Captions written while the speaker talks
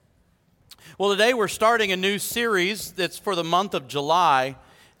Well, today we're starting a new series that's for the month of July,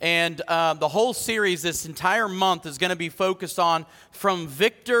 and the whole series, this entire month, is going to be focused on from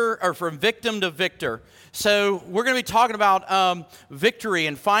victim to victor. So we're going to be talking about victory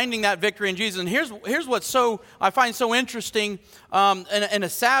and finding that victory in Jesus. And here's what's I find so interesting in a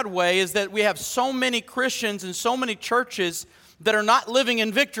sad way is that we have so many Christians and so many churches that are not living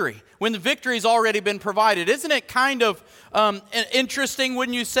in victory when the victory's already been provided. Isn't it kind of interesting,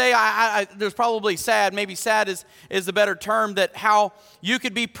 wouldn't you say? There's probably sad, maybe sad is the better term, that how you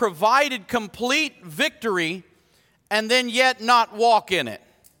could be provided complete victory and then yet not walk in it.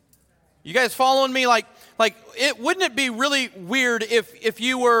 You guys following me? Wouldn't it be really weird if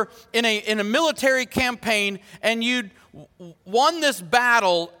you were in a military campaign and you'd won this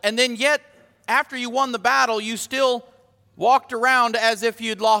battle and then yet after you won the battle you still walked around as if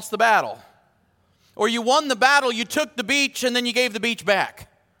you'd lost the battle? Or you won the battle, you took the beach, and then you gave the beach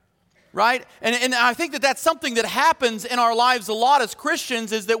back. Right? And I think that that's something that happens in our lives a lot as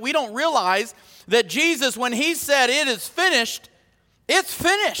Christians, is that we don't realize that Jesus, when He said, "It is finished," it's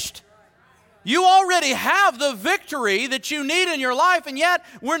finished. You already have the victory that you need in your life, and yet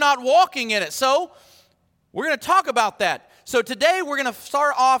we're not walking in it. So we're going to talk about that. So today we're going to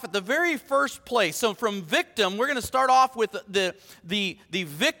start off at the very first place. So from victim, we're going to start off with the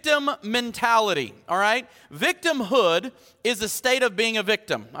victim mentality, all right? Victimhood is a state of being a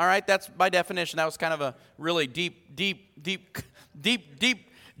victim, all right? That's by definition. That was kind of a really deep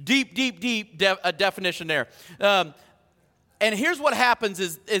definition there. And here's what happens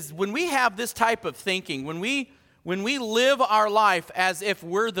is when we have this type of thinking, when we live our life as if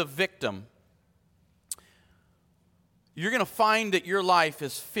we're the victim, you're going to find that your life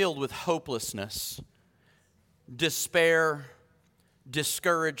is filled with hopelessness, despair,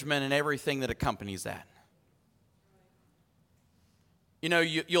 discouragement, and everything that accompanies that. You know,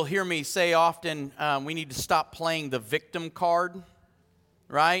 you'll hear me say often, we need to stop playing the victim card,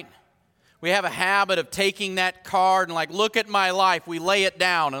 right? We have a habit of taking that card and look at my life. We lay it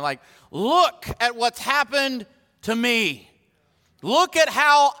down and look at what's happened to me. Look at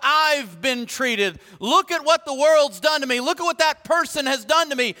how I've been treated. Look at what the world's done to me. Look at what that person has done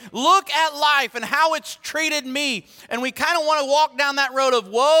to me. Look at life and how it's treated me. And we kind of want to walk down that road of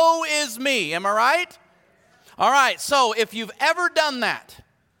woe is me. Am I right? All right, so if you've ever done that,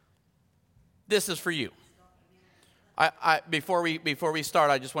 this is for you. Before we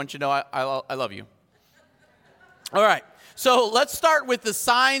start, I just want you to know I love you. All right, so let's start with the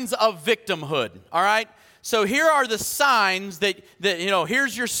signs of victimhood, all right? So here are the signs that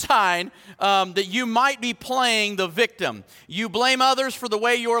here's your sign that you might be playing the victim. You blame others for the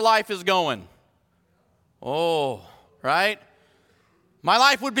way your life is going. Oh, right? My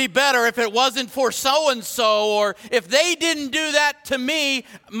life would be better if it wasn't for so-and-so, or if they didn't do that to me,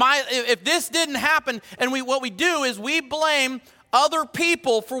 if this didn't happen. And what we do is we blame other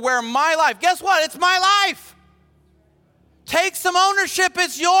people for where my life, guess what? It's my life. Take some ownership.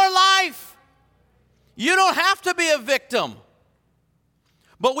 It's your life. You don't have to be a victim.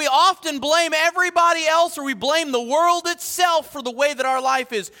 But we often blame everybody else, or we blame the world itself for the way that our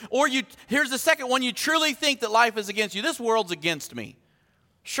life is. Or here's the second one, you truly think that life is against you. This world's against me.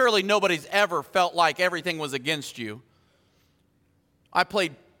 Surely nobody's ever felt like everything was against you. I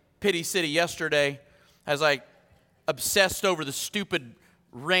played Pity City yesterday as I obsessed over the stupid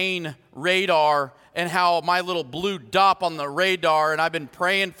rain radar and how my little blue dot on the radar, and I've been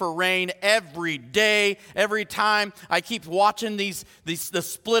praying for rain every day, every time. I keep watching the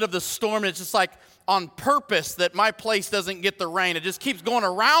split of the storm, and it's just like on purpose that my place doesn't get the rain. It just keeps going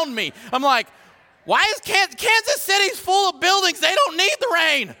around me. I'm like, why is Kansas City's full of buildings? They don't need the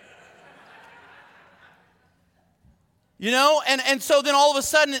rain. You know, and so then all of a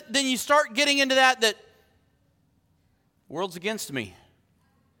sudden, then you start getting into that the world's against me.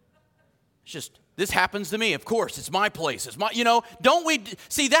 It's just, this happens to me. Of course, it's my place. It's my, don't we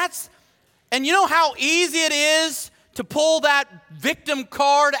see that's, and you know how easy it is to pull that victim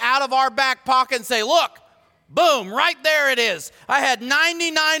card out of our back pocket and say, look, boom, right there it is. I had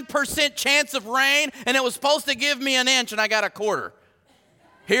 99% chance of rain, and it was supposed to give me an inch, and I got a quarter.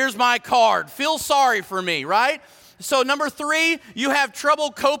 Here's my card. Feel sorry for me, right? So number 3, you have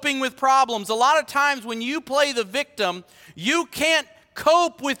trouble coping with problems. A lot of times when you play the victim, you can't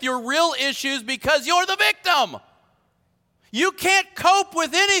cope with your real issues because you're the victim. You can't cope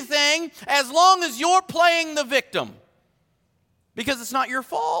with anything as long as you're playing the victim because it's not your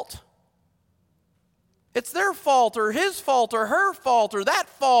fault. It's their fault or his fault or her fault or that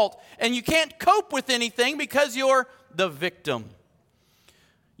fault, and you can't cope with anything because you're the victim.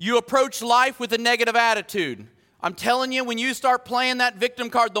 You approach life with a negative attitude. I'm telling you, when you start playing that victim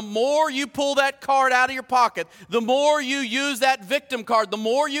card, the more you pull that card out of your pocket, the more you use that victim card, the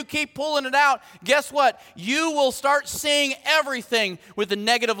more you keep pulling it out, guess what? You will start seeing everything with a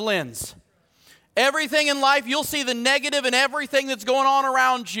negative lens. Everything in life, you'll see the negative in everything that's going on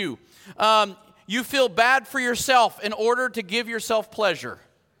around you. You feel bad for yourself in order to give yourself pleasure.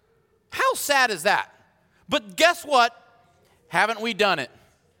 How sad is that? But guess what? Haven't we done it?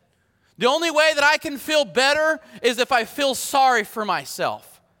 The only way that I can feel better is if I feel sorry for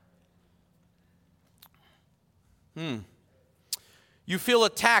myself. You feel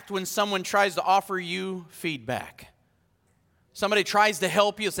attacked when someone tries to offer you feedback. Somebody tries to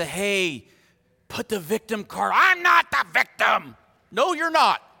help you, say, hey, put the victim card. I'm not the victim. No, you're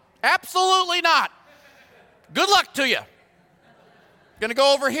not. Absolutely not. Good luck to you. Going to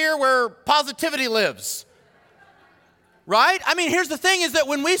go over here where positivity lives. Right? I mean, here's the thing is that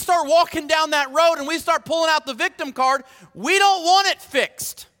when we start walking down that road and we start pulling out the victim card, we don't want it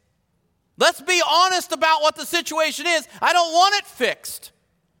fixed. Let's be honest about what the situation is. I don't want it fixed.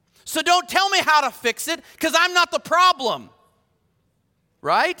 So don't tell me how to fix it because I'm not the problem.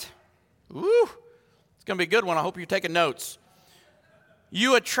 Right? Ooh, it's going to be a good one. I hope you're taking notes.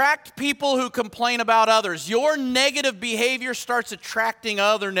 You attract people who complain about others. Your negative behavior starts attracting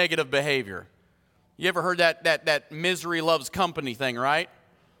other negative behavior. You ever heard that misery loves company thing, right?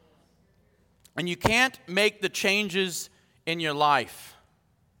 And you can't make the changes in your life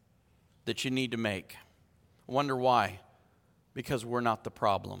that you need to make. Wonder why? Because we're not the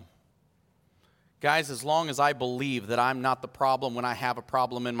problem. Guys, as long as I believe that I'm not the problem when I have a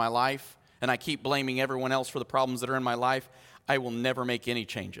problem in my life, and I keep blaming everyone else for the problems that are in my life, I will never make any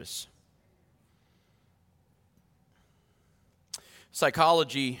changes.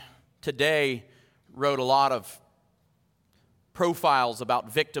 Psychology Today wrote a lot of profiles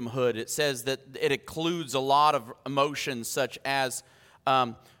about victimhood. It says that it includes a lot of emotions such as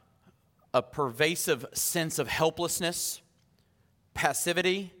a pervasive sense of helplessness,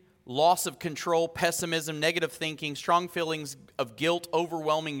 passivity, loss of control, pessimism, negative thinking, strong feelings of guilt,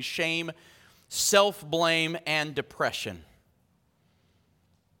 overwhelming shame, self-blame, and depression.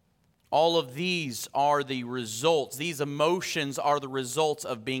 All of these are the results. These emotions are the results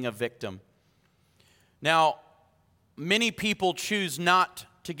of being a victim. Now, many people choose not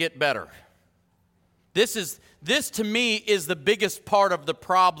to get better. This to me is the biggest part of the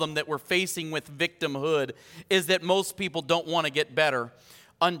problem that we're facing with victimhood, is that most people don't want to get better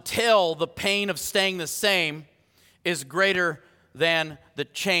until the pain of staying the same is greater than the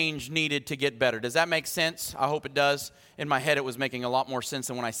change needed to get better. Does that make sense? I hope it does. In my head, it was making a lot more sense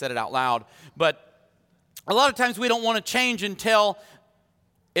than when I said it out loud. But a lot of times we don't want to change until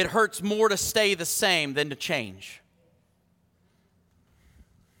it hurts more to stay the same than to change.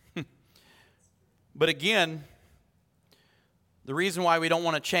 But again, the reason why we don't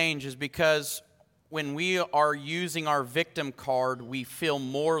want to change is because when we are using our victim card, we feel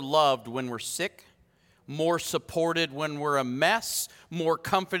more loved when we're sick, more supported when we're a mess, more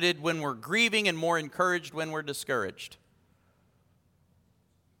comforted when we're grieving, and more encouraged when we're discouraged.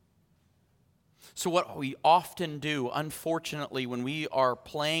 So what we often do, unfortunately, when we are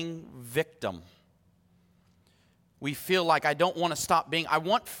playing victim, we feel like I don't want to stop being, I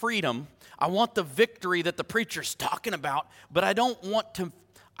want freedom, I want the victory that the preacher's talking about, but I don't want to,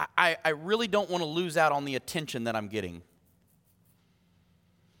 I really don't want to lose out on the attention that I'm getting.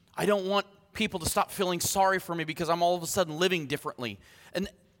 I don't want people to stop feeling sorry for me because I'm all of a sudden living differently. And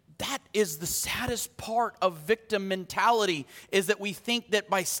that is the saddest part of victim mentality, is that we think that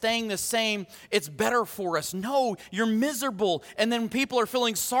by staying the same, it's better for us. No, you're miserable. And then people are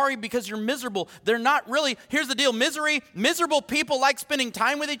feeling sorry because you're miserable. They're not really. Here's the deal. Miserable people like spending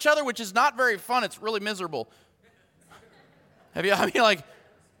time with each other, which is not very fun. It's really miserable. Like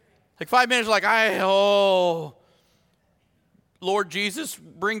 5 minutes, Lord Jesus,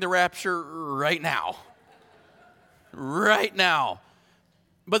 bring the rapture right now. Right now.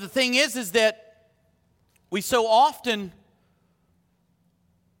 But the thing is that we so often,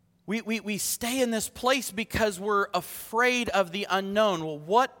 we stay in this place because we're afraid of the unknown.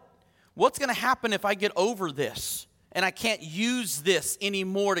 Well, what's going to happen if I get over this and I can't use this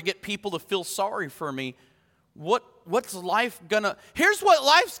anymore to get people to feel sorry for me? What's life going to... Here's what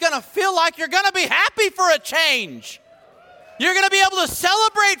life's going to feel like. You're going to be happy for a change. You're going to be able to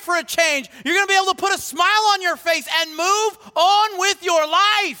celebrate for a change. You're going to be able to put a smile on your face and move on with your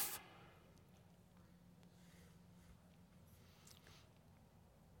life.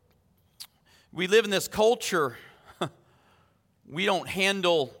 We live in this culture. We don't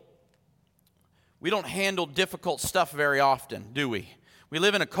handle difficult stuff very often, do we? We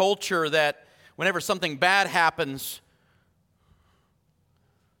live in a culture that whenever something bad happens,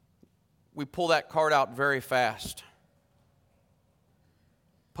 we pull that card out very fast.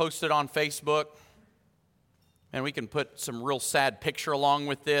 Post it on Facebook, and we can put some real sad picture along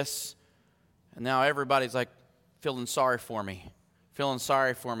with this. And now everybody's like feeling sorry for me.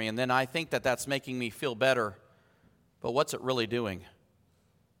 And then I think that that's making me feel better. But what's it really doing?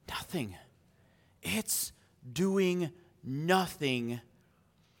 Nothing. It's doing nothing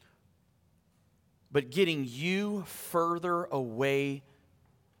but getting you further away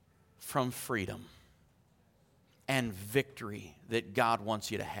from freedom and victory that God wants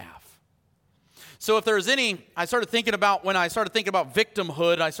you to have. So if there's any, when I started thinking about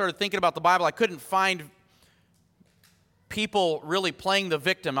victimhood, and I started thinking about the Bible, I couldn't find people really playing the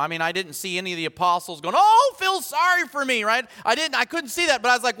victim. I mean, I didn't see any of the apostles going, oh, feel sorry for me, right? I couldn't see that,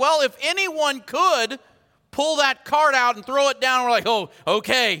 but I was like, well, if anyone could pull that card out and throw it down, we're like, oh,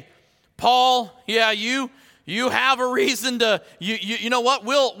 okay, Paul, yeah, you have a reason to, you know what,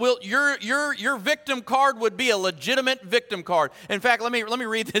 your victim card would be a legitimate victim card. In fact, let me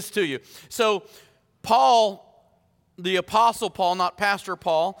read this to you. So Paul, the Apostle Paul, not Pastor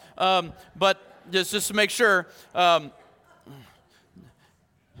Paul, but just to make sure, I'm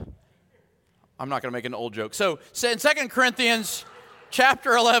not going to make an old joke. So in 2 Corinthians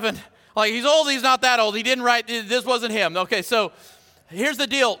chapter 11, like he's old, he's not that old. He didn't write, this wasn't him. Okay, so here's the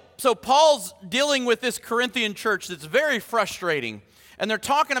deal. So Paul's dealing with this Corinthian church that's very frustrating. And they're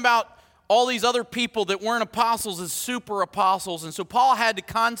talking about all these other people that weren't apostles as super apostles. And so Paul had to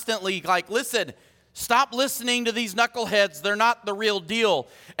constantly listen, stop listening to these knuckleheads. They're not the real deal.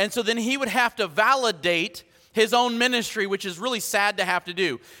 And so then he would have to validate his own ministry, which is really sad to have to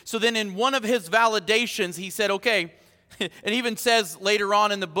do. So then in one of his validations, he said, okay, it even says later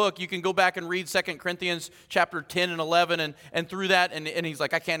on in the book, you can go back and read 2 Corinthians chapter 10 and 11 and through that, and he's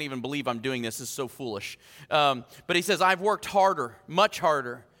like, I can't even believe I'm doing this. This is so foolish. But he says, I've worked harder, much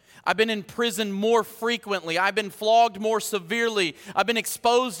harder. I've been in prison more frequently. I've been flogged more severely. I've been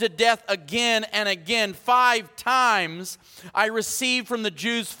exposed to death again and again. 5 times I received from the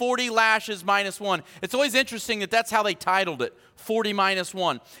Jews 40 lashes minus 1. It's always interesting that that's how they titled it, 40 minus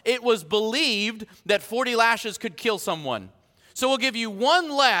 1. It was believed that 40 lashes could kill someone. So we'll give you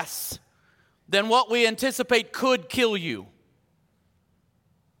one less than what we anticipate could kill you.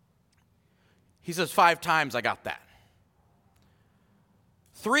 He says 5 times I got that.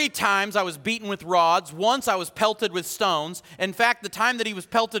 3 times I was beaten with rods. Once I was pelted with stones. In fact, the time that he was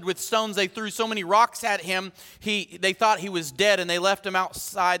pelted with stones, they threw so many rocks at him, they thought he was dead, and they left him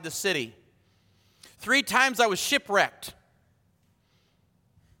outside the city. 3 times I was shipwrecked.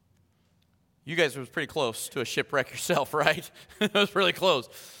 You guys were pretty close to a shipwreck yourself, right? It was really close.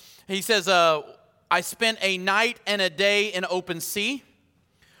 He says, I spent a night and a day in open sea.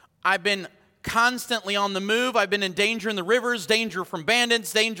 I've been constantly on the move. I've been in danger in the rivers, danger from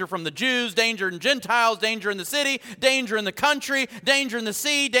bandits, danger from the Jews, danger in Gentiles, danger in the city, danger in the country, danger in the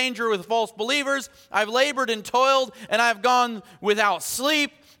sea, danger with false believers. I've labored and toiled, and I've gone without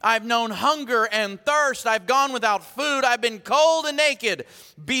sleep. I've known hunger and thirst. I've gone without food. I've been cold and naked.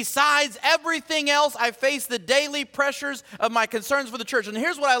 Besides everything else, I face the daily pressures of my concerns for the church. And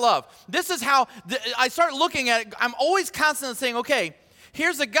here's what I love. This is how I start looking at it. I'm always constantly saying, okay,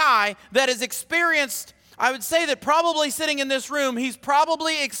 here's a guy that has experienced, I would say that probably sitting in this room, he's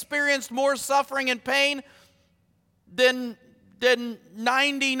probably experienced more suffering and pain than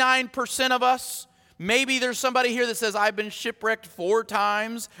 99% of us. Maybe there's somebody here that says, I've been shipwrecked 4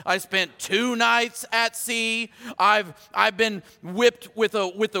 times. I spent 2 nights at sea. I've been whipped with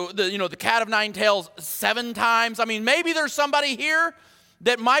the cat of 9 tails 7 times. I mean, maybe there's somebody here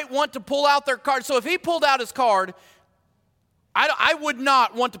that might want to pull out their card. So if he pulled out his card, I would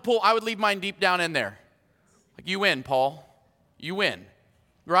not want to pull. I would leave mine deep down in there. Like, you win, Paul. You win.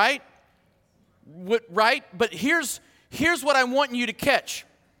 Right? Right? But here's what I want you to catch.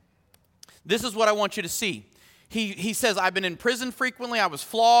 This is what I want you to see. He says, I've been in prison frequently. I was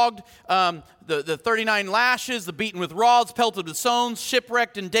flogged, the 39 lashes, the beaten with rods, pelted with stones,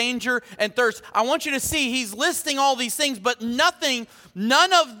 shipwrecked in danger and thirst. I want you to see he's listing all these things, but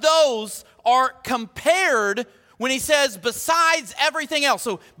none of those are compared when he says, besides everything else.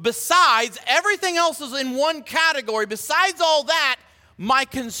 So besides, everything else is in one category. Besides all that, my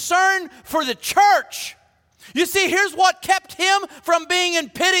concern for the church. You see, here's what kept him from being in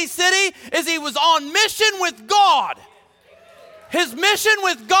Pity City, is he was on mission with God. His mission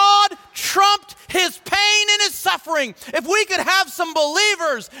with God trumped his pain and his suffering. If we could have some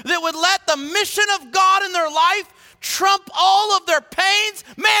believers that would let the mission of God in their life trump all of their pains,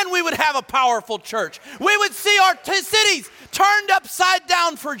 man, we would have a powerful church. We would see our cities turned upside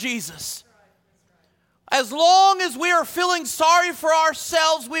down for Jesus. As long as we are feeling sorry for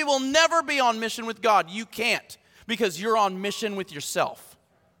ourselves, we will never be on mission with God. You can't, because you're on mission with yourself.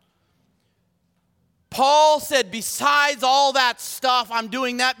 Paul said, besides all that stuff, I'm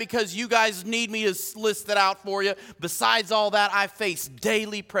doing that because you guys need me to list it out for you. Besides all that, I face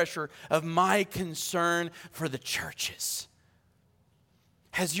daily pressure of my concern for the churches.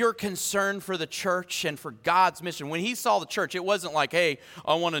 Has your concern for the church and for God's mission, when he saw the church, it wasn't like, hey,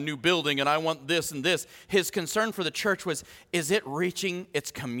 I want a new building and I want this and this. His concern for the church was, is it reaching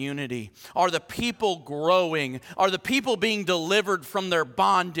its community? Are the people growing? Are the people being delivered from their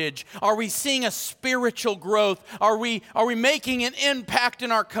bondage? Are we seeing a spiritual growth? Are we making an impact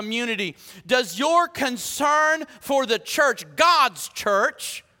in our community? Does your concern for the church, God's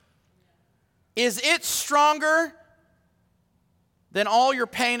church, is it stronger than all your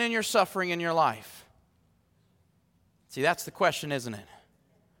pain and your suffering in your life? See, that's the question, isn't it?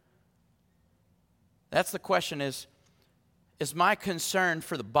 That's the question is my concern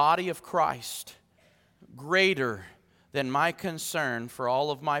for the body of Christ greater than my concern for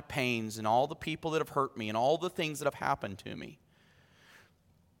all of my pains and all the people that have hurt me and all the things that have happened to me?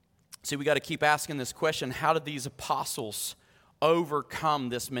 See, we got to keep asking this question, how did these apostles overcome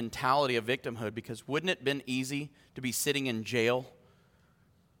this mentality of victimhood? Because wouldn't it have been easy to be sitting in jail,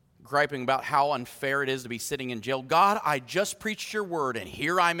 griping about how unfair it is to be sitting in jail? God, I just preached your word and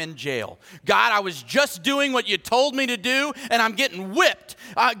here I'm in jail. God, I was just doing what you told me to do and I'm getting whipped.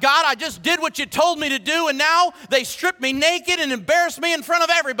 God, I just did what you told me to do and now they stripped me naked and embarrassed me in front of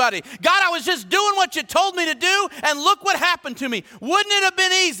everybody. God, I was just doing what you told me to do and look what happened to me. Wouldn't it have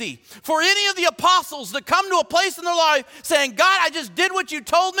been easy for any of the apostles to come to a place in their life saying, God, I just did what you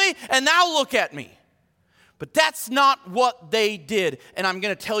told me and now look at me? But that's not what they did, and I'm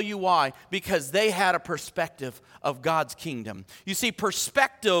going to tell you why. Because they had a perspective of God's kingdom. You see,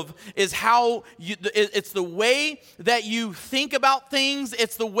 perspective is it's the way that you think about things.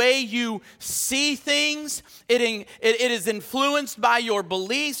 It's the way you see things. It is influenced by your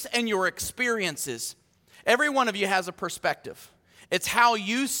beliefs and your experiences. Every one of you has a perspective. It's how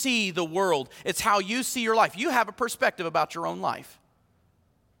you see the world. It's how you see your life. You have a perspective about your own life.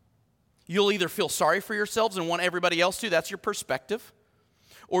 You'll either feel sorry for yourselves and want everybody else to, that's your perspective,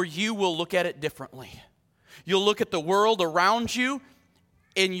 or you will look at it differently. You'll look at the world around you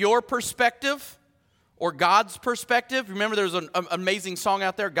in your perspective or God's perspective. Remember, there's an amazing song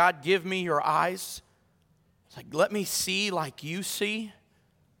out there, God, give me your eyes. It's like, let me see like you see.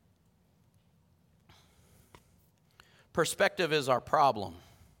 Perspective is our problem,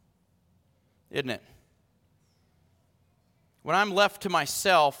 isn't it? When I'm left to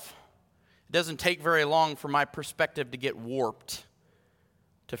myself, it doesn't take very long for my perspective to get warped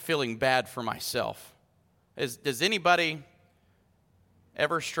to feeling bad for myself. Does anybody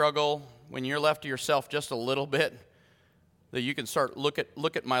ever struggle when you're left to yourself just a little bit, that you can start look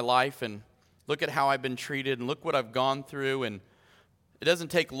at my life and look at how I've been treated and look what I've gone through, and it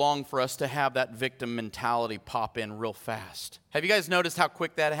doesn't take long for us to have that victim mentality pop in real fast. Have you guys noticed how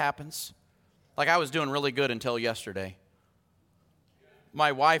quick that happens? Like, I was doing really good until yesterday.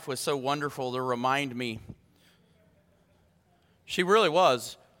 My wife was so wonderful to remind me. She really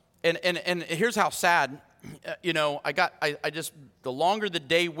was. And here's how sad, I just, the longer the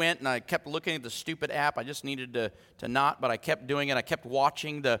day went and I kept looking at the stupid app, I just needed to not, but I kept doing it. I kept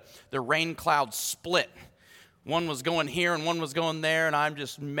watching the rain clouds split. One was going here and one was going there, and I'm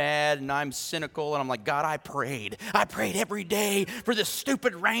just mad and I'm cynical, and I'm like, God, I prayed every day for this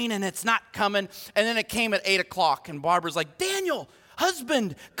stupid rain and it's not coming. And then it came at 8 o'clock and Barbara's like, Daniel,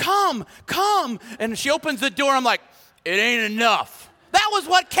 husband, come. And she opens the door. I'm like, it ain't enough. That was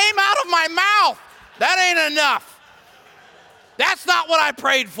what came out of my mouth. That ain't enough. That's not what I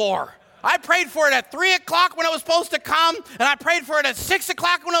prayed for. I prayed for it at 3 o'clock when it was supposed to come, and I prayed for it at 6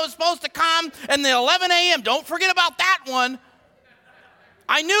 o'clock when it was supposed to come, and the 11 a.m., don't forget about that one.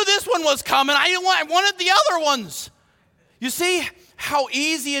 I knew this one was coming. I wanted the other ones. You see how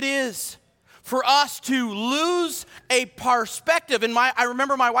easy it is for us to lose a perspective. And I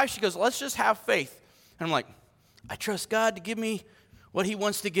remember my wife, she goes, let's just have faith. And I'm like, I trust God to give me what he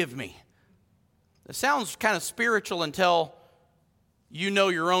wants to give me. It sounds kind of spiritual until you know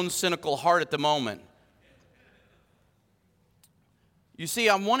your own cynical heart at the moment. You see,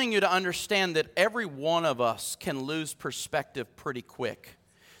 I'm wanting you to understand that every one of us can lose perspective pretty quick.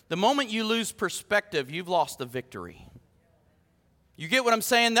 The moment you lose perspective, you've lost the victory. You get what I'm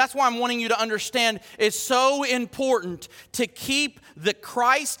saying? That's why I'm wanting you to understand it's so important to keep the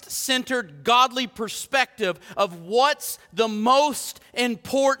Christ-centered, godly perspective of what's the most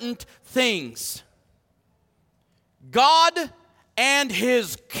important things. God and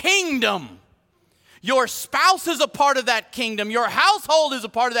his kingdom. Your spouse is a part of that kingdom. Your household is a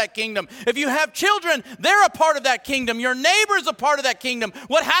part of that kingdom. If you have children, they're a part of that kingdom. Your neighbor is a part of that kingdom.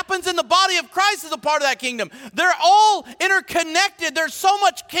 What happens in the body of Christ is a part of that kingdom. They're all interconnected. There's so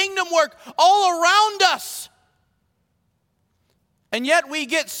much kingdom work all around us. And yet we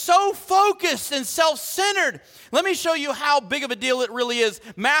get so focused and self-centered. Let me show you how big of a deal it really is.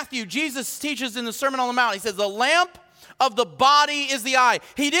 Matthew, Jesus teaches in the Sermon on the Mount. He says, the lamp of the body is the eye.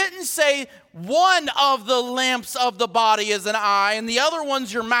 He didn't say one of the lamps of the body is an eye and the other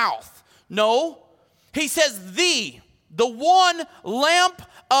one's your mouth. No. He says the one lamp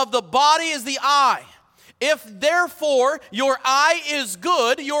of the body is the eye. If therefore your eye is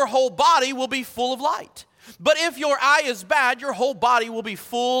good, your whole body will be full of light. But if your eye is bad, your whole body will be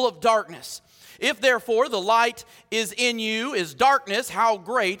full of darkness. If therefore the light is in you is darkness, how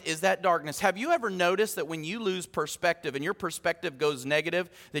great is that darkness? Have you ever noticed that when you lose perspective and your perspective goes negative,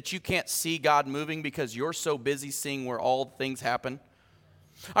 that you can't see God moving because you're so busy seeing where all things happen?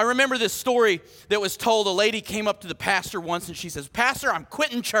 I remember this story that was told. A lady came up to the pastor once and she says, Pastor, I'm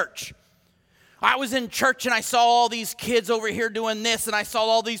quitting church. I was in church and I saw all these kids over here doing this and I saw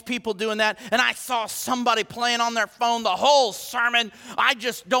all these people doing that and I saw somebody playing on their phone the whole sermon. I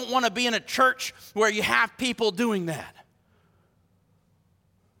just don't want to be in a church where you have people doing that.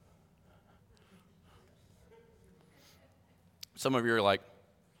 Some of you are like,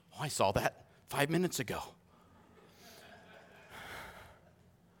 oh, I saw that 5 minutes ago.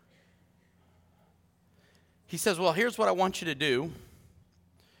 He says, well, here's what I want you to do.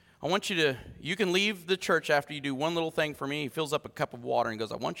 You can leave the church after you do one little thing for me. He fills up a cup of water and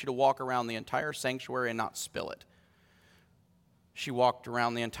goes, I want you to walk around the entire sanctuary and not spill it. She walked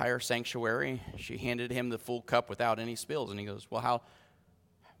around the entire sanctuary. She handed him the full cup without any spills. And he goes, well,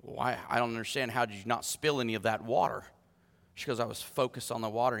 why? I don't understand. How did you not spill any of that water? She goes, I was focused on the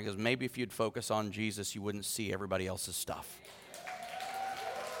water. And he goes, maybe if you'd focus on Jesus, you wouldn't see everybody else's stuff.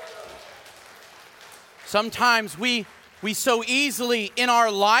 Sometimes we so easily in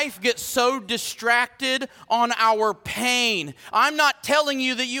our life get so distracted on our pain. I'm not telling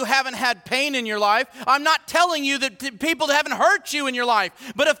you that you haven't had pain in your life. I'm not telling you that people haven't hurt you in your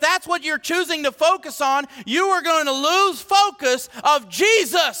life. But if that's what you're choosing to focus on, you are going to lose focus of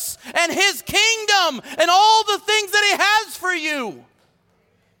Jesus and His kingdom and all the things that He has for you.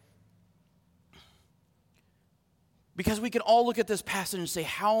 Because we can all look at this passage and say,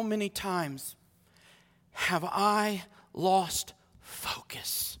 how many times have I lost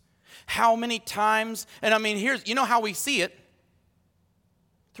focus? How many times? And I mean, you know how we see it?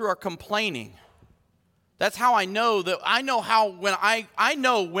 Through our complaining. That's how I know that I know how when I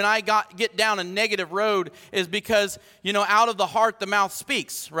get down a negative road is because, out of the heart the mouth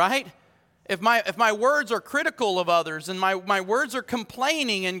speaks, right? If my words are critical of others and my words are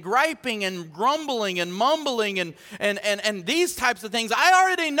complaining and griping and grumbling and mumbling and these types of things, I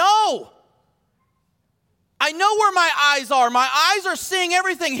already know. I know where my eyes are. My eyes are seeing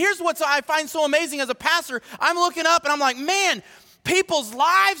everything. Here's what I find so amazing as a pastor. I'm looking up and I'm like, man, people's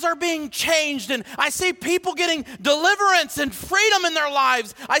lives are being changed. And I see people getting deliverance and freedom in their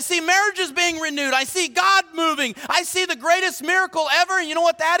lives. I see marriages being renewed. I see God moving. I see the greatest miracle ever. And you know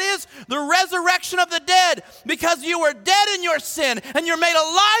what that is? The resurrection of the dead. Because you were dead in your sin and you're made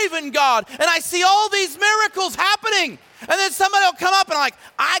alive in God. And I see all these miracles happening. And then somebody will come up and like,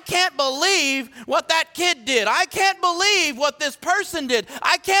 I can't believe what that kid did. I can't believe what this person did.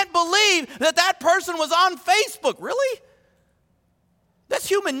 I can't believe that person was on Facebook. Really? That's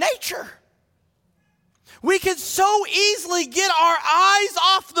human nature. We can so easily get our eyes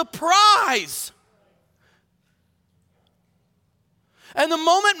off the prize. And the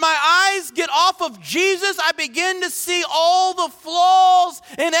moment my eyes get off of Jesus, I begin to see all the flaws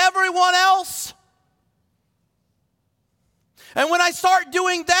in everyone else. And when I start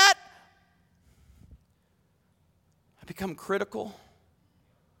doing that, I become critical,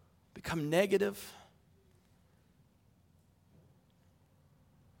 become negative.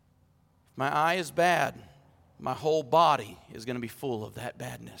 If my eye is bad, my whole body is going to be full of that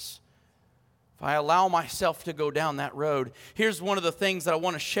badness. If I allow myself to go down that road, here's one of the things that I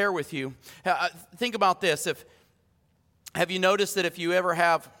want to share with you. Think about this. Have you noticed that if you ever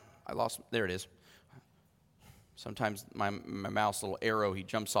have, there it is. Sometimes my mouse little arrow, he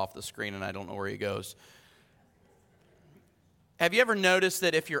jumps off the screen and I don't know where he goes. Have you ever noticed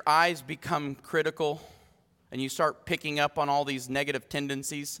that if your eyes become critical and you start picking up on all these negative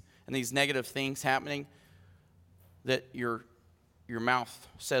tendencies and these negative things happening, that your mouth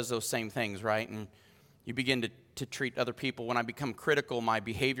says those same things, right? And you begin to treat other people. When I become critical, my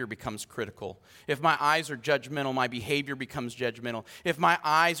behavior becomes critical. If my eyes are judgmental, my behavior becomes judgmental. If my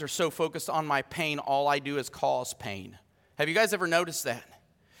eyes are so focused on my pain, all I do is cause pain. Have you guys ever noticed that?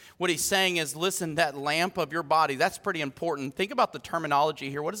 What he's saying is, listen, that lamp of your body, that's pretty important. Think about the terminology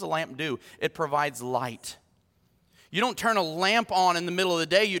here. What does a lamp do? It provides light. You don't turn a lamp on in the middle of the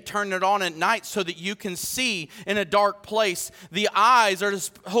day. You turn it on at night so that you can see in a dark place. The eyes are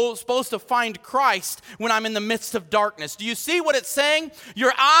supposed to find Christ when I'm in the midst of darkness. Do you see what it's saying?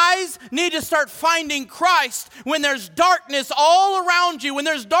 Your eyes need to start finding Christ when there's darkness all around you, when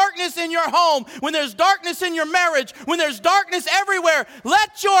there's darkness in your home, when there's darkness in your marriage, when there's darkness everywhere.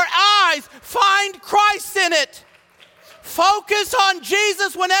 Let your eyes find Christ in it. Focus on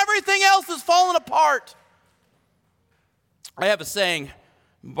Jesus when everything else is falling apart. I have a saying,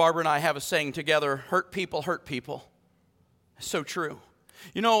 Barbara and I have a saying together, hurt people hurt people. It's so true.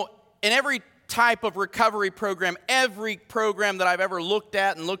 You know, in every type of recovery program, every program that I've ever looked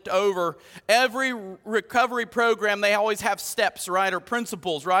at and looked over, every recovery program, they always have steps, right, or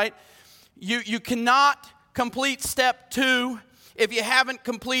principles, right? You cannot complete step 2 if you haven't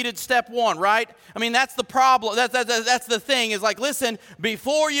completed step 1, right? I mean, that's the problem. That's the thing is like, listen,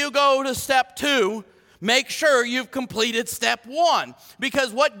 before you go to step 2, make sure you've completed step 1.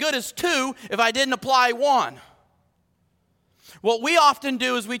 Because what good is 2 if I didn't apply 1? What we often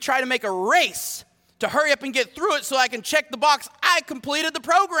do is we try to make a race to hurry up and get through it so I can check the box, I completed the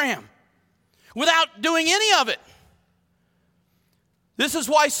program, without doing any of it. This is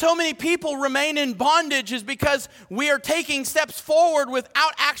why so many people remain in bondage, is because we are taking steps forward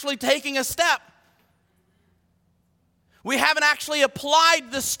without actually taking a step. We haven't actually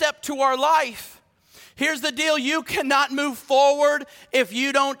applied the step to our life. Here's the deal, you cannot move forward if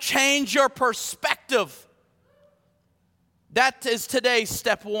you don't change your perspective. That is today's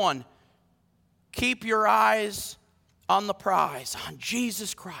step 1. Keep your eyes on the prize, on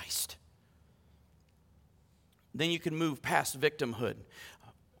Jesus Christ. Then you can move past victimhood.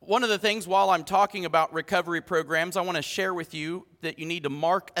 One of the things while I'm talking about recovery programs, I want to share with you that you need to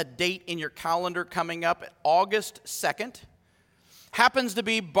mark a date in your calendar coming up August 2nd. Happens to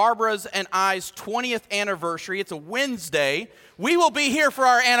be Barbara's and I's 20th anniversary. It's a Wednesday. We will be here for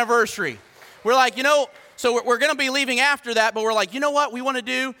our anniversary. We're like, so we're going to be leaving after that, but we're like, you know what we want to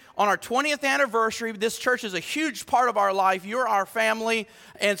do on our 20th anniversary? This church is a huge part of our life. You're our family.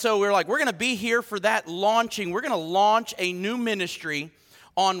 And so we're like, we're going to be here for that launching. We're going to launch a new ministry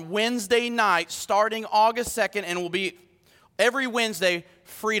on Wednesday night starting August 2nd, and it will be every Wednesday,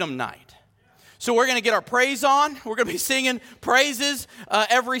 Freedom Night. So we're going to get our praise on. We're going to be singing praises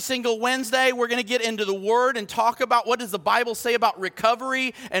every single Wednesday. We're going to get into the Word and talk about what does the Bible say about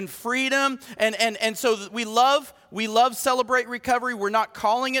recovery and freedom. And so we love Celebrate Recovery. We're not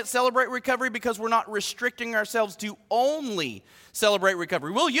calling it Celebrate Recovery because we're not restricting ourselves to only Celebrate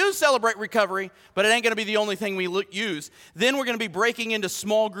Recovery. We'll use Celebrate Recovery, but it ain't going to be the only thing we use. Then we're going to be breaking into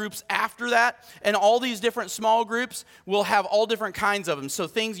small groups after that, and all these different small groups will have all different kinds of them. So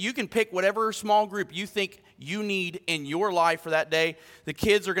things, you can pick whatever small group you think you need in your life for that day. The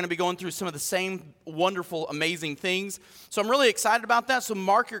kids are going to be going through some of the same wonderful, amazing things. So I'm really excited about that. So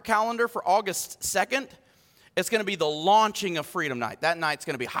mark your calendar for August 2nd. It's going to be the launching of Freedom Night. That night's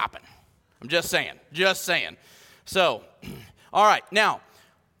going to be hopping. I'm just saying. So, all right, now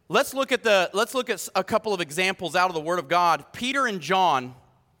let's look at a couple of examples out of the Word of God. Peter and John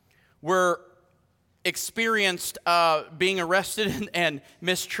were experienced being arrested and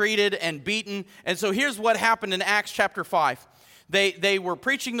mistreated and beaten. And so here's what happened in Acts chapter 5. They were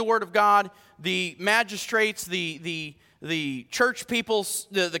preaching the Word of God. The magistrates, the church people,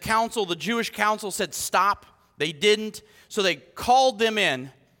 the council, the Jewish council said stop. They didn't. So they called them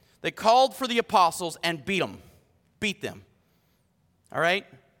in. They called for the apostles and beat them. All right?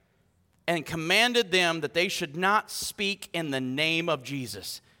 And commanded them that they should not speak in the name of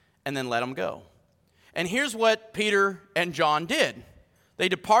Jesus, and then let them go. And here's what Peter and John did. They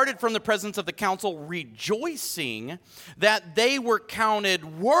departed from the presence of the council, rejoicing that they were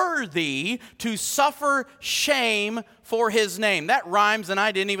counted worthy to suffer shame for his name. That rhymes, and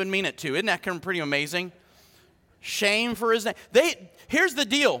I didn't even mean it to. Isn't that pretty amazing? Shame for his name. Here's the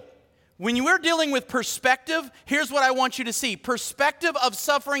deal. When you are dealing with perspective, here's what I want you to see. Perspective of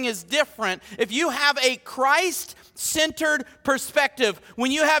suffering is different. If you have a Christ-centered perspective,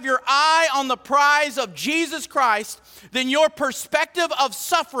 when you have your eye on the prize of Jesus Christ, then your perspective of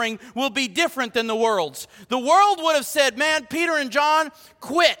suffering will be different than the world's. The world would have said, man, Peter and John,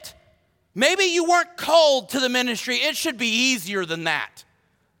 quit. Maybe you weren't called to the ministry. It should be easier than that.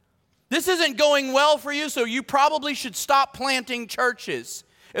 This isn't going well for you, so you probably should stop planting churches.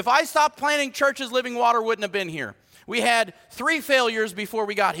 If I stopped planting churches, Living Water wouldn't have been here. We had 3 failures before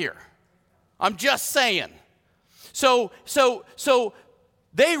we got here. I'm just saying. So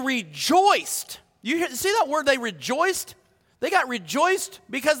they rejoiced. See that word, they rejoiced? They got rejoiced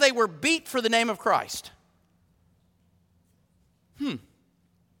because they were beat for the name of Christ.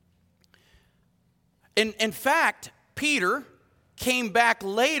 In fact, Peter came back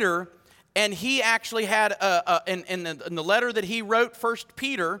later, and he actually had, in the letter that he wrote, 1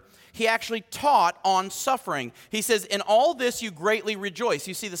 Peter, he actually taught on suffering. He says, in all this you greatly rejoice.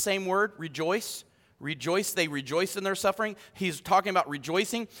 You see the same word, rejoice? Rejoice, they rejoice in their suffering. He's talking about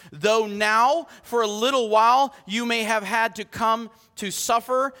rejoicing. Though now, for a little while, you may have had to come to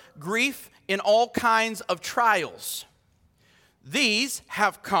suffer grief in all kinds of trials. These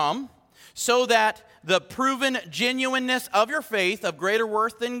have come so that the proven genuineness of your faith, of greater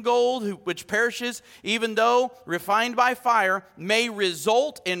worth than gold, which perishes, even though refined by fire, may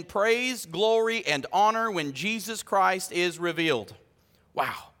result in praise, glory, and honor when Jesus Christ is revealed.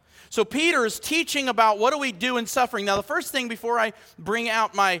 Wow. So Peter is teaching about what do we do in suffering. Now, the first thing before I bring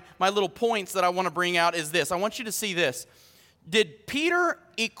out my little points that I want to bring out is this. I want you to see this. Did Peter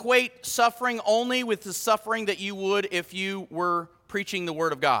equate suffering only with the suffering that you would if you were preaching the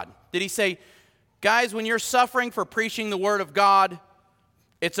Word of God? Did he say, guys, when you're suffering for preaching the Word of God,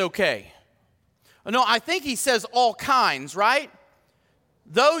 it's okay? No, I think he says all kinds, right?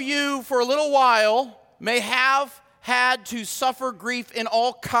 Though you, for a little while, may have had to suffer grief in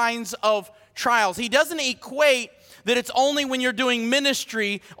all kinds of trials. He doesn't equate that it's only when you're doing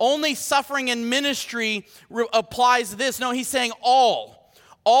ministry, only suffering in ministry applies this. No, he's saying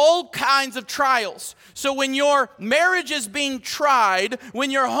all kinds of trials. So when your marriage is being tried, when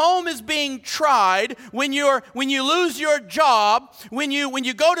your home is being tried, when you lose your job, when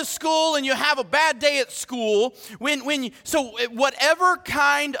you go to school and you have a bad day at school, so whatever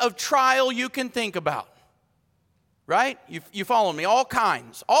kind of trial you can think about. Right? You follow me? All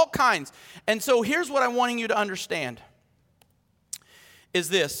kinds. And so here's what I'm wanting you to understand is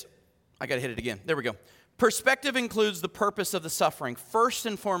this. I got to hit it again. There we go. Perspective includes the purpose of the suffering. First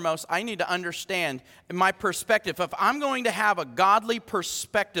and foremost, I need to understand my perspective. If I'm going to have a godly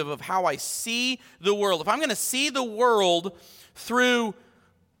perspective of how I see the world, if I'm going to see the world through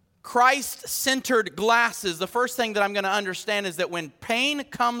Christ-centered glasses, the first thing that I'm going to understand is that when pain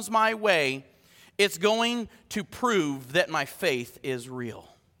comes my way, it's going to prove that my faith is real.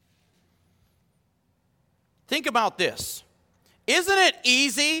 Think about this. Isn't it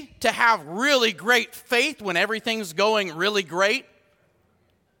easy to have really great faith when everything's going really great?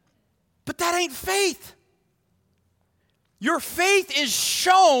 But that ain't faith. Your faith is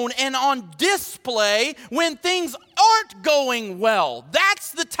shown and on display when things aren't going well.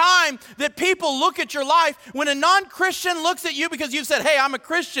 That's the time that people look at your life. When a non-Christian looks at you because you've said, hey, I'm a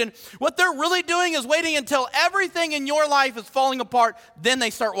Christian, what they're really doing is waiting until everything in your life is falling apart, then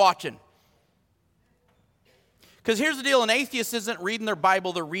they start watching. Because here's the deal, an atheist isn't reading their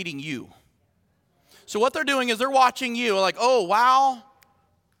Bible, they're reading you. So what they're doing is they're watching you, like, oh, wow,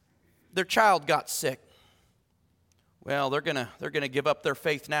 their child got sick. Well, they're gonna give up their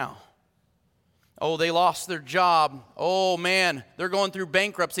faith now. Oh, they lost their job. Oh, man, they're going through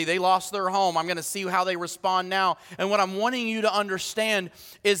bankruptcy. They lost their home. I'm going to see how they respond now. And what I'm wanting you to understand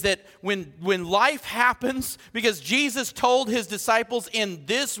is that when life happens, because Jesus told his disciples, in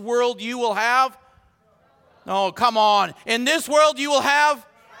this world you will have, oh, come on, in this world you will have,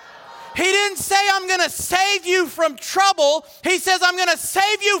 he didn't say, I'm going to save you from trouble. He says, I'm going to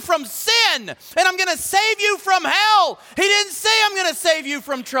save you from sin, and I'm going to save you from hell. He didn't say, I'm going to save you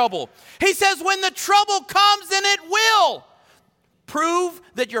from trouble. He says, when the trouble comes, and it will, prove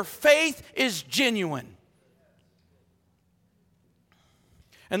that your faith is genuine.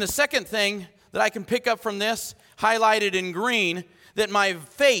 And the second thing that I can pick up from this, highlighted in green, that my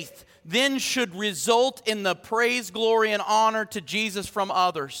faith then should result in the praise, glory, and honor to Jesus from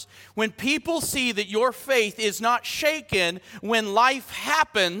others. When people see that your faith is not shaken when life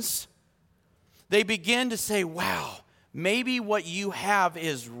happens, they begin to say, wow, maybe what you have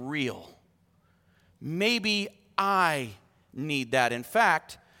is real. Maybe I need that. In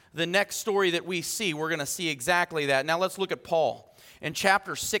fact, the next story that we see, we're going to see exactly that. Now let's look at Paul. In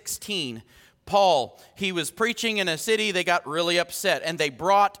chapter 16, Paul, he was preaching in a city, they got really upset, and they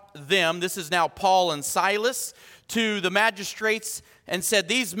brought them, this is now Paul and Silas, to the magistrates and said,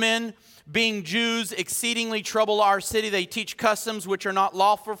 these men, being Jews, exceedingly trouble our city. They teach customs which are not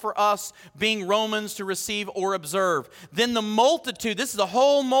lawful for us, being Romans, to receive or observe. Then the multitude, this is a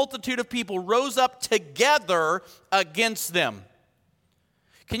whole multitude of people, rose up together against them.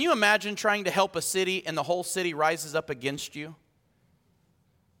 Can you imagine trying to help a city and the whole city rises up against you?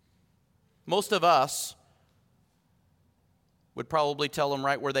 most of us would probably tell them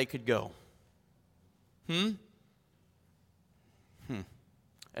right where they could go.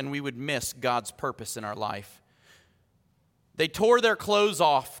 And we would miss God's purpose in our life. They tore their clothes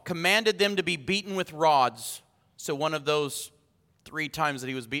off, commanded them to be beaten with rods. So one of those 3 times that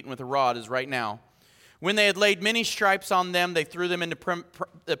he was beaten with a rod is right now. When they had laid many stripes on them, they threw them into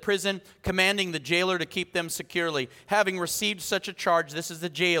prison, commanding the jailer to keep them securely. Having received such a charge, this is the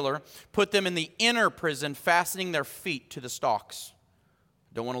jailer, put them in the inner prison, fastening their feet to the stocks.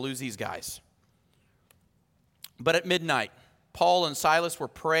 Don't want to lose these guys. But at midnight, Paul and Silas were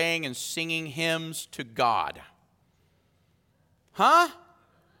praying and singing hymns to God.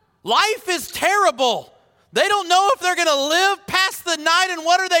 Life is terrible. They don't know if they're going to live past the night, and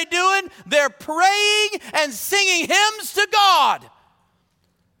what are they doing? They're praying and singing hymns to God.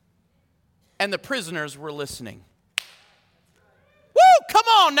 And the prisoners were listening. Woo! Come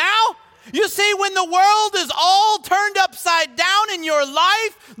on now. You see, when the world is all turned upside down in your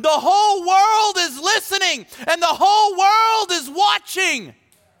life, the whole world is listening, and the whole world is watching.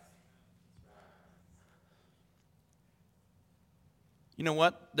 You know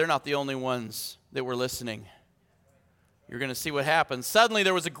what? They're not the only ones that were listening. You're going to see what happens. Suddenly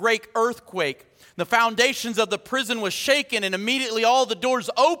there was a great earthquake. The foundations of the prison was shaken, and immediately all the doors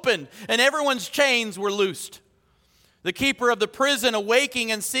opened, and everyone's chains were loosed. The keeper of the prison,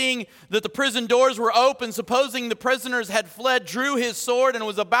 awaking and seeing that the prison doors were open, supposing the prisoners had fled, drew his sword and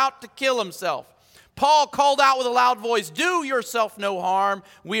was about to kill himself. Paul called out with a loud voice, "Do yourself no harm,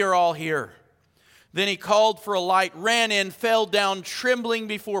 we are all here." Then he called for a light, ran in, fell down, trembling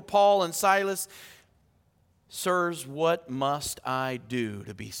before Paul and Silas. "Sirs, what must I do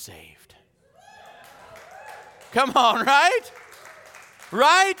to be saved?" Come on, right?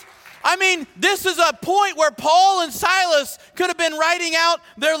 Right? I mean, this is a point where Paul and Silas could have been writing out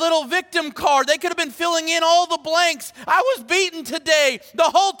their little victim card. They could have been filling in all the blanks. I was beaten today. The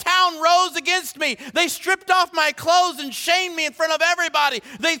whole town rose against me. They stripped off my clothes and shamed me in front of everybody.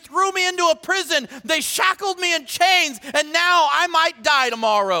 They threw me into a prison. They shackled me in chains, and now I might die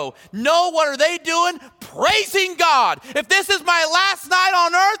tomorrow. No, what are they doing? Praising God. If this is my last night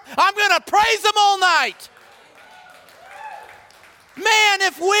on earth, I'm going to praise Him all night. Man,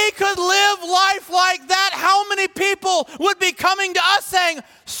 if we could live life like that, how many people would be coming to us saying,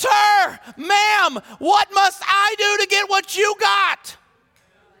 "Sir, ma'am, what must I do to get what you got?"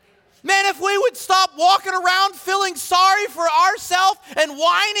 Man, if we would stop walking around feeling sorry for ourselves and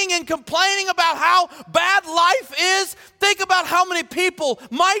whining and complaining about how bad life is, think about how many people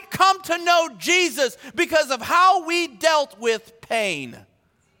might come to know Jesus because of how we dealt with pain.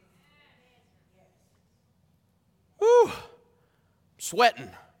 Whew. Sweating.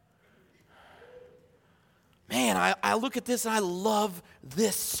 Man, I look at this and I love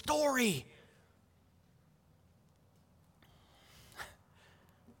this story.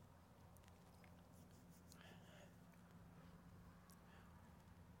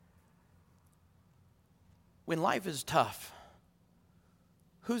 When life is tough,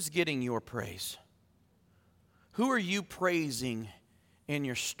 who's getting your praise? Who are you praising in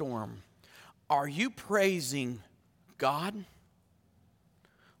your storm? Are you praising God?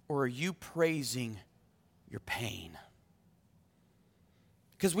 Or are you praising your pain?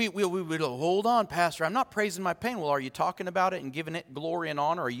 Because we hold on, Pastor, I'm not praising my pain. Well, are you talking about it and giving it glory and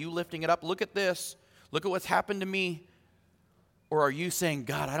honor? Are you lifting it up? Look at this. Look at what's happened to me. Or are you saying,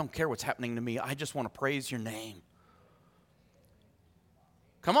 "God, I don't care what's happening to me. I just want to praise your name"?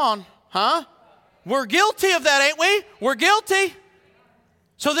 Come on, huh? We're guilty of that, ain't we? We're guilty.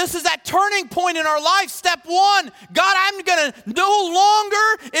 So this is that turning point in our life. Step one, God, I'm going to no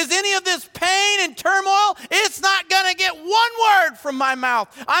longer is any of this pain and turmoil. It's not going to get one word from my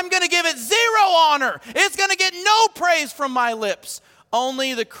mouth. I'm going to give it zero honor. It's going to get no praise from my lips.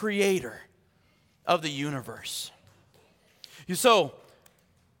 Only the Creator of the universe. So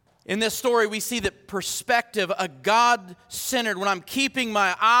in this story, we see that perspective, a God-centered, when I'm keeping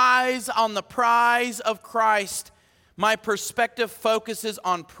my eyes on the prize of Christ, my perspective focuses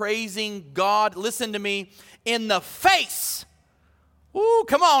on praising God, listen to me, in the face. Ooh,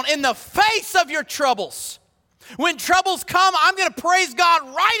 come on, in the face of your troubles. When troubles come, I'm going to praise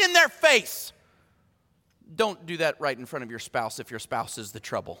God right in their face. Don't do that right in front of your spouse if your spouse is the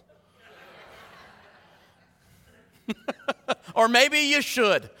trouble. Or maybe you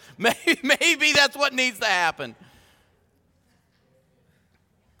should. Maybe that's what needs to happen.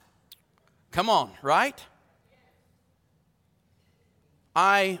 Come on, right?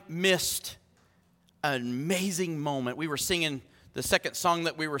 I missed an amazing moment. We were singing, the second song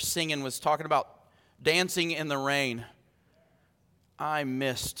that we were singing was talking about dancing in the rain. I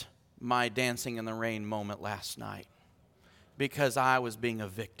missed my dancing in the rain moment last night because I was being a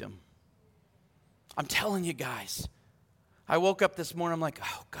victim. I'm telling you guys, I woke up this morning, I'm like,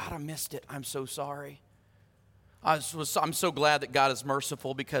 oh God, I missed it. I'm so sorry. I'm so glad that God is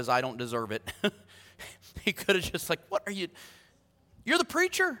merciful because I don't deserve it. He could have just like, what are you? You're the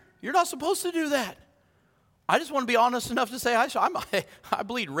preacher. You're not supposed to do that. I just want to be honest enough to say, I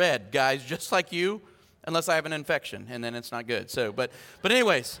bleed red, guys, just like you, unless I have an infection, and then it's not good. So, but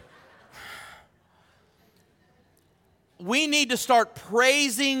anyways, we need to start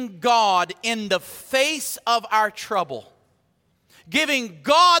praising God in the face of our trouble. Giving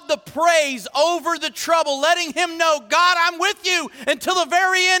God the praise over the trouble, letting Him know, God, I'm with you until the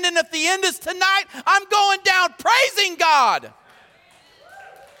very end, and if the end is tonight, I'm going down praising God.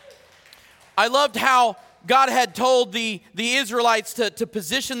 I loved how God had told the Israelites to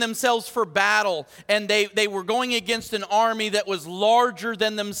position themselves for battle, and they were going against an army that was larger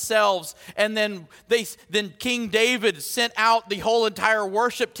than themselves. And then King David sent out the whole entire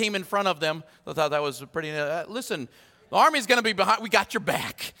worship team in front of them. I thought that was pretty. Listen, the army's going to be behind. We got your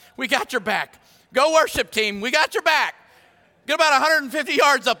back. We got your back. Go worship team. We got your back. Get about 150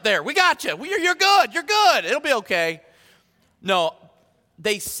 yards up there. We got you. You're good. You're good. It'll be okay. No,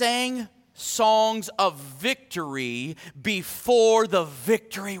 they sang songs of victory before the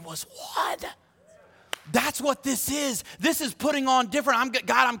victory was won. That's what this is. This is putting on different.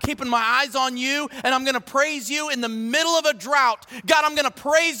 God, I'm keeping my eyes on you, and I'm going to praise you in the middle of a drought. God, I'm going to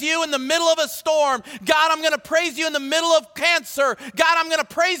praise you in the middle of a storm. God, I'm going to praise you in the middle of cancer. God, I'm going to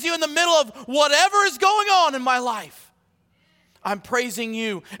praise you in the middle of whatever is going on in my life. I'm praising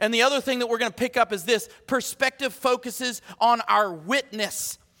you. And the other thing that we're going to pick up is this. Perspective focuses on our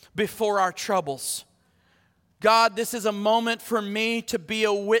witness before our troubles. God, this is a moment for me to be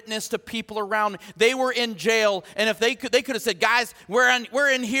a witness to people around me. They were in jail, and if they could have said, guys, we're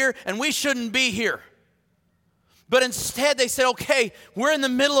in here, and we shouldn't be here. But instead they said, okay, we're in the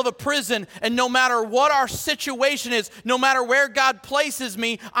middle of a prison, and no matter what our situation is, no matter where God places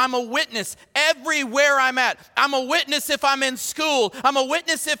me, I'm a witness everywhere I'm at. I'm a witness if I'm in school. I'm a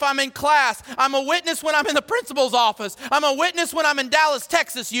witness if I'm in class. I'm a witness when I'm in the principal's office. I'm a witness when I'm in Dallas,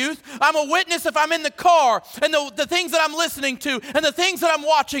 Texas youth. I'm a witness if I'm in the car and the things that I'm listening to and the things that I'm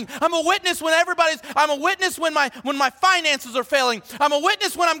watching. I'm a witness when I'm a witness when my finances are failing. I'm a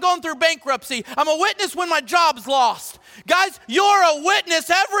witness when I'm going through bankruptcy. I'm a witness when my job's lost. Guys, you're a witness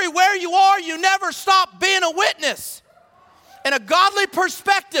everywhere you are. You never stop being a witness. And a godly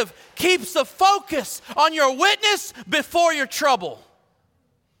perspective keeps the focus on your witness before your trouble.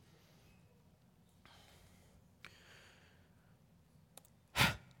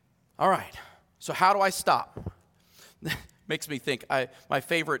 All right, so how do I stop? Makes me think. My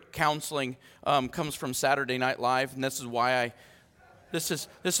favorite counseling comes from Saturday Night Live, and this is why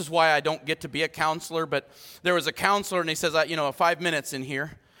I don't get to be a counselor, but there was a counselor, and he says, 5 minutes in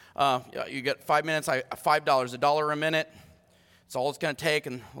here. You get 5 minutes, $5, $1 a minute. It's all it's going to take.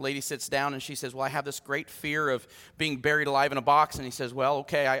 And the lady sits down, and she says, well, I have this great fear of being buried alive in a box. And he says, well,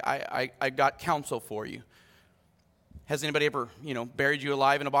 okay, I got counsel for you. Has anybody ever, buried you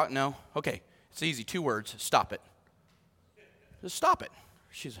alive in a box? No? Okay, it's easy, 2 words, stop it. Just stop it.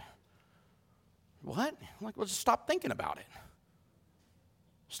 She's like, what? I'm like, well, just stop thinking about it.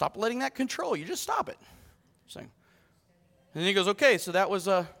 Stop letting that control you. Just stop it. And then he goes, okay, so that was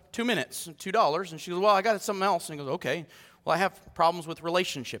 2 minutes, $2. And she goes, well, I got something else. And he goes, okay, well, I have problems with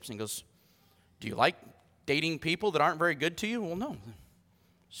relationships. And he goes, do you like dating people that aren't very good to you? Well, no.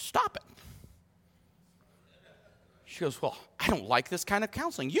 Stop it. She goes, well, I don't like this kind of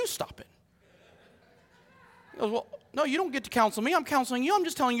counseling. You stop it. He goes, well, no, you don't get to counsel me. I'm counseling you. I'm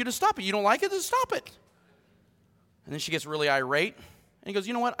just telling you to stop it. You don't like it? Then stop it. And then she gets really irate. And he goes,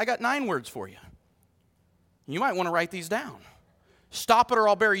 you know what? I got 9 words for you. You might want to write these down. Stop it or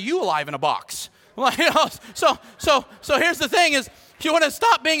I'll bury you alive in a box. So here's the thing is, if you want to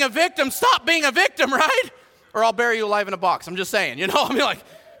stop being a victim, right? Or I'll bury you alive in a box. I'm just saying,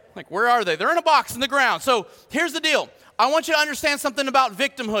 like where are they? They're in a box in the ground. So here's the deal. I want you to understand something about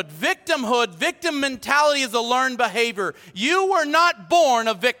victimhood. Victim mentality is a learned behavior. You were not born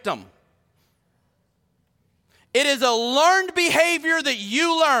a victim. It is a learned behavior that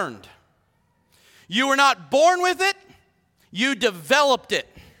you learned. You were not born with it. You developed it.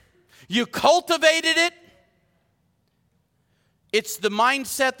 You cultivated it. It's the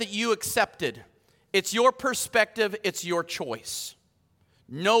mindset that you accepted. It's your perspective. It's your choice.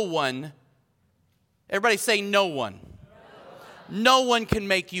 No one, everybody say no one. No one can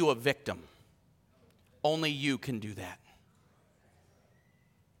make you a victim. Only you can do that.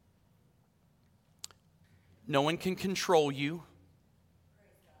 No one can control you.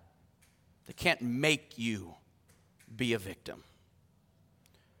 They can't make you be a victim.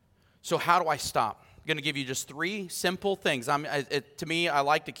 So how do I stop? I'm going to give you just 3 simple things. To me, I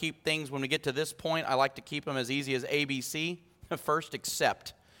like to keep things, when we get to this point, I like to keep them as easy as ABC. First,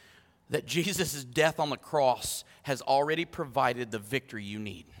 accept that Jesus' death on the cross has already provided the victory you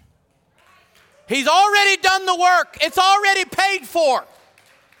need. He's already done the work. It's already paid for.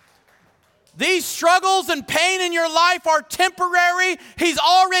 These struggles and pain in your life are temporary. He's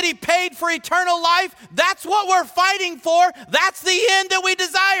already paid for eternal life. That's what we're fighting for. That's the end that we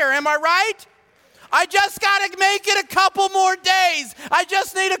desire. Am I right? I just got to make it a couple more days. I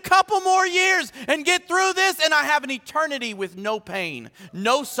just need a couple more years and get through this, and I have an eternity with no pain,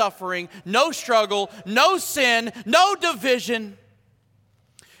 no suffering, no struggle, no sin, no division.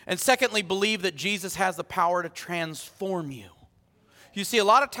 And secondly, believe that Jesus has the power to transform you. You see, a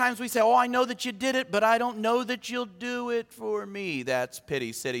lot of times we say, oh, I know that you did it, but I don't know that you'll do it for me. That's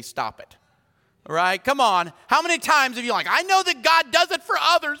pity city. Stop it. All right? Come on. How many times have you I know that God does it for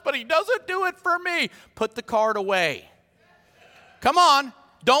others, but he doesn't do it for me. Put the card away. Come on.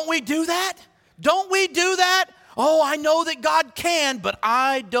 Don't we do that? Don't we do that? Oh, I know that God can, but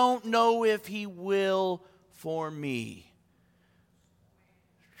I don't know if he will for me.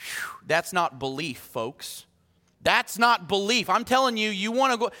 Whew. That's not belief, folks. That's not belief. I'm telling you, you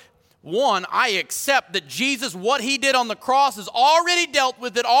want to go. One, I accept that Jesus, what he did on the cross, is already dealt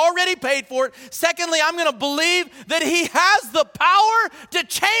with it, already paid for it. Secondly, I'm going to believe that he has the power to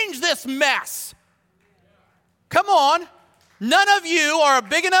change this mess. Come on. None of you are a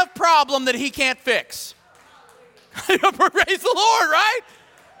big enough problem that he can't fix. Praise the Lord, right?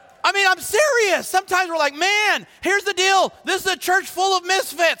 I mean, I'm serious. Sometimes we're like, man, here's the deal. This is a church full of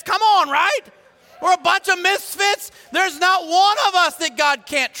misfits. Come on, right? We're a bunch of misfits. There's not one of us that God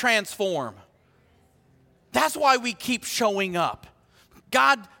can't transform. That's why we keep showing up.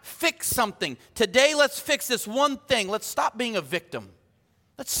 God, fix something. Today, let's fix this one thing. Let's stop being a victim.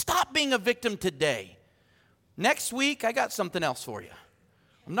 Let's stop being a victim today. Next week, I got something else for you.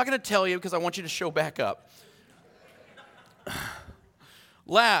 I'm not going to tell you because I want you to show back up.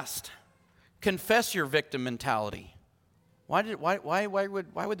 Last, confess your victim mentality. Why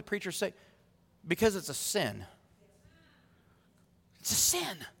would the preacher say? Because it's a sin. It's a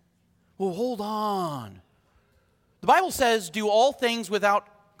sin. Well, hold on. The Bible says, do all things without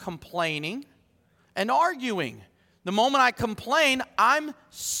complaining and arguing. The moment I complain, I'm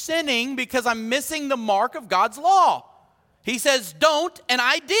sinning because I'm missing the mark of God's law. He says, don't, and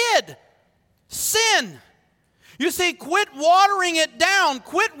I did. Sin. You see, quit watering it down.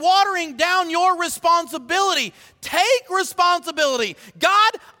 Quit watering down your responsibility. Take responsibility.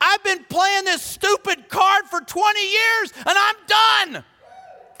 God, I've been playing this stupid card for 20 years and I'm done.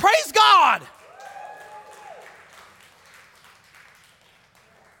 Praise God.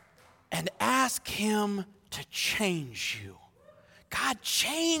 And ask him to change you. God,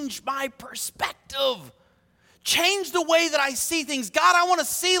 change my perspective. Change the way that I see things. God, I want to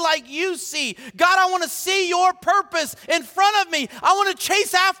see like you see. God, I want to see your purpose in front of me. I want to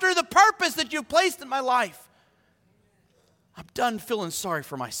chase after the purpose that you've placed in my life. I'm done feeling sorry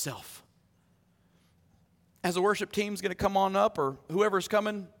for myself. As the worship team's going to come on up, or whoever's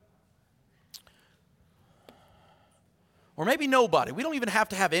coming, or maybe nobody. We don't even have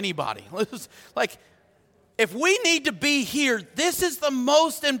to have anybody. If we need to be here, this is the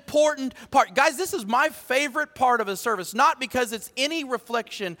most important part. Guys, this is my favorite part of a service, not because it's any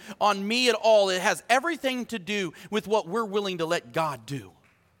reflection on me at all. It has everything to do with what we're willing to let God do.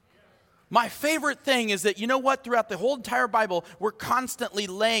 My favorite thing is that, you know what, throughout the whole entire Bible, we're constantly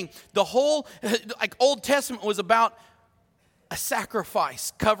laying the whole, Old Testament was about a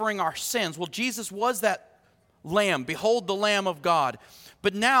sacrifice covering our sins. Well, Jesus was that lamb. Behold the Lamb of God.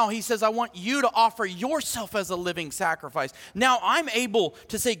 But now he says, I want you to offer yourself as a living sacrifice. Now I'm able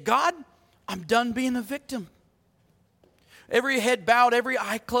to say, God, I'm done being a victim. Every head bowed, every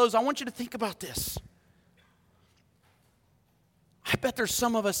eye closed. I want you to think about this. I bet there's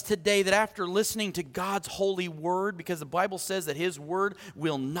some of us today that after listening to God's holy word, because the Bible says that his word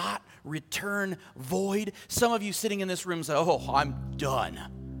will not return void. Some of you sitting in this room say, oh, I'm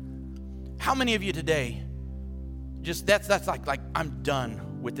done. How many of you today just that's like I'm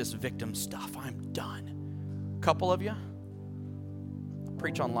done with this victim stuff. I'm done. A couple of you, I'll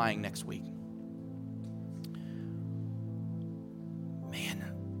preach on lying next week.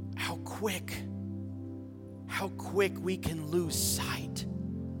 Man, how quick we can lose sight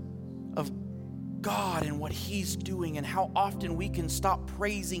of God and what he's doing, and how often we can stop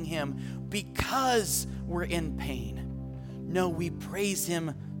praising him because we're in pain. No, we praise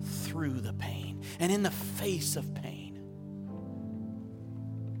him through the pain and in the face of pain.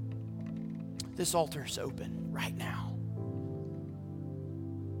 this altar is open right now.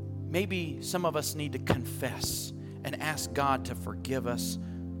 Maybe some of us need to confess and ask God to forgive us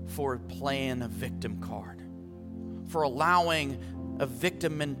for playing a victim card, for allowing a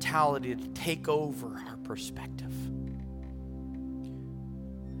victim mentality to take over our perspective.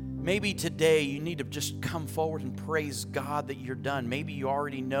 Maybe today you need to just come forward and praise God that you're done. Maybe you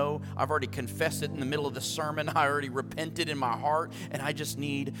already know, I've already confessed it in the middle of the sermon. I already repented in my heart, and I just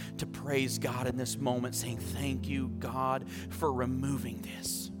need to praise God in this moment, saying, thank you, God, for removing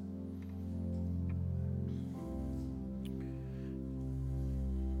this.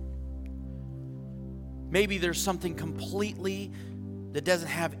 Maybe there's something completely that doesn't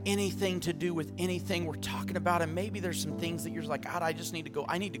have anything to do with anything we're talking about. And maybe there's some things that you're like, God, I just need to go.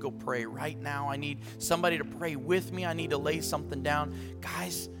 I need to go pray right now. I need somebody to pray with me. I need to lay something down.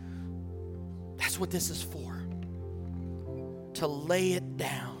 Guys, that's what this is for. To lay it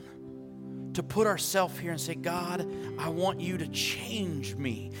down. To put ourselves here and say, God, I want you to change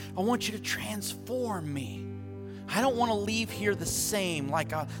me. I want you to transform me. I don't want to leave here the same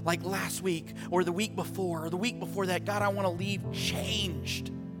like last week or the week before or the week before that. God, I want to leave changed.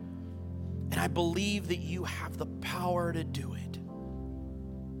 And I believe that you have the power to do it.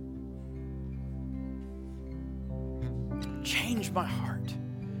 Change my heart.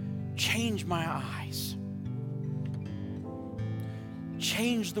 Change my eyes.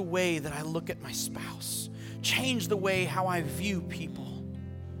 Change the way that I look at my spouse. Change the way how I view people.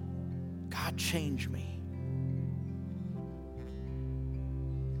 God, change me.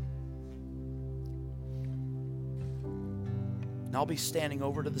 And I'll be standing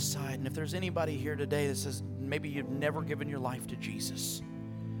over to the side. And if there's anybody here today that says maybe you've never given your life to Jesus,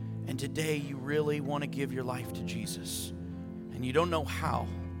 and today you really want to give your life to Jesus, and you don't know how,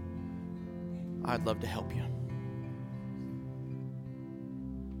 I'd love to help you.